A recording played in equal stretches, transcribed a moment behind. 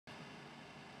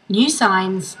New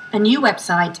signs, a new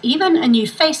website, even a new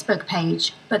Facebook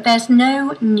page, but there's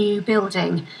no new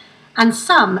building. And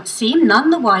some seem none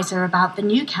the wiser about the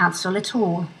new council at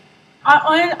all.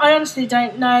 I honestly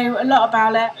don't know a lot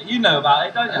about it. You know about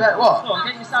it, don't you? About what? Go on,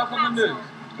 get yourself on the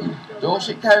news.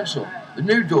 Dorset Council. The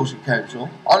new Dorset Council.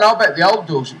 And I'll bet the old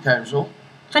Dorset Council.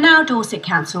 For now, Dorset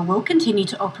Council will continue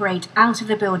to operate out of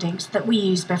the buildings that we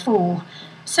used before.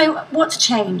 So what's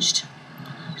changed?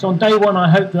 So on day one, I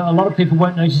hope that a lot of people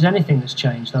won't notice anything that's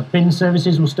changed. Our bin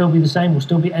services will still be the same. We'll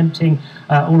still be emptying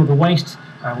all of the waste.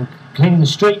 We're cleaning the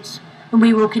streets. And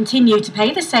we will continue to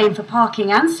pay the same for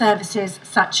parking and services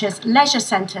such as leisure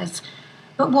centres.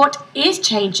 But what is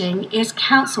changing is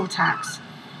council tax.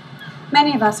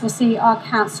 Many of us will see our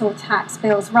council tax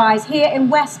bills rise. Here in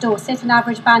West Dorset, an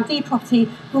average Band D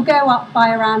property will go up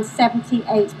by around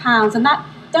 £78, and that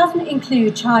doesn't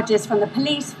include charges from the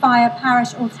police, fire,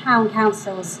 parish or town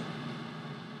councils.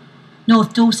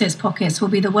 North Dorset's pockets will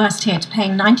be the worst hit,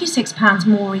 paying £96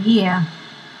 more a year.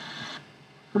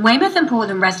 Weymouth and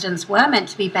Portland residents were meant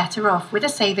to be better off with a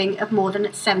saving of more than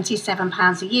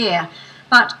 £77 a year,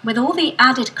 but with all the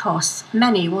added costs,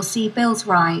 many will see bills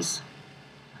rise.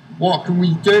 What can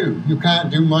we do? You can't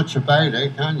do much about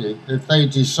it, can you? If they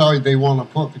decide they want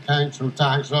to put the council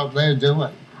tax up, they'll do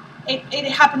it. It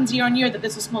happens year on year that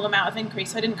there's a small amount of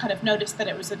increase. I didn't kind of notice that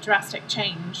it was a drastic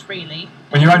change, really.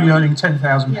 When you're only earning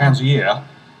 £10,000 a year,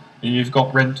 and you've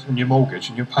got rent and your mortgage,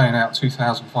 and you're paying out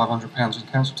 £2,500 in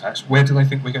council tax, where do they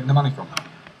think we're getting the money from?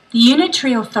 The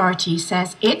Unitary Authority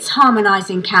says it's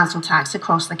harmonising council tax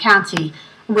across the county.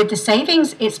 And with the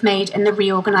savings it's made in the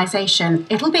reorganisation,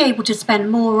 it'll be able to spend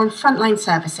more on frontline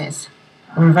services.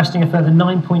 And we're investing a further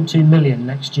 £9.2 million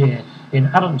next year in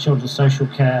adult and children's social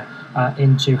care,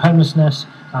 into homelessness,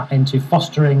 into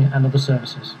fostering and other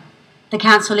services. The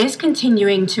council is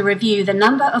continuing to review the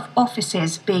number of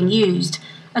offices being used.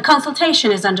 A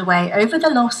consultation is underway over the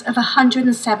loss of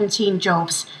 117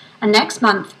 jobs, and next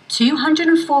month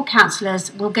 204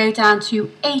 councillors will go down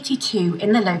to 82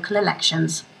 in the local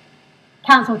elections.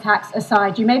 Council tax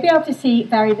aside, you may be able to see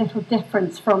very little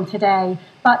difference from today,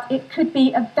 but it could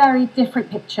be a very different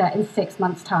picture in 6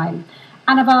 months' time.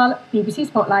 Anna Val, BBC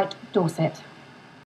Spotlight, Dorset.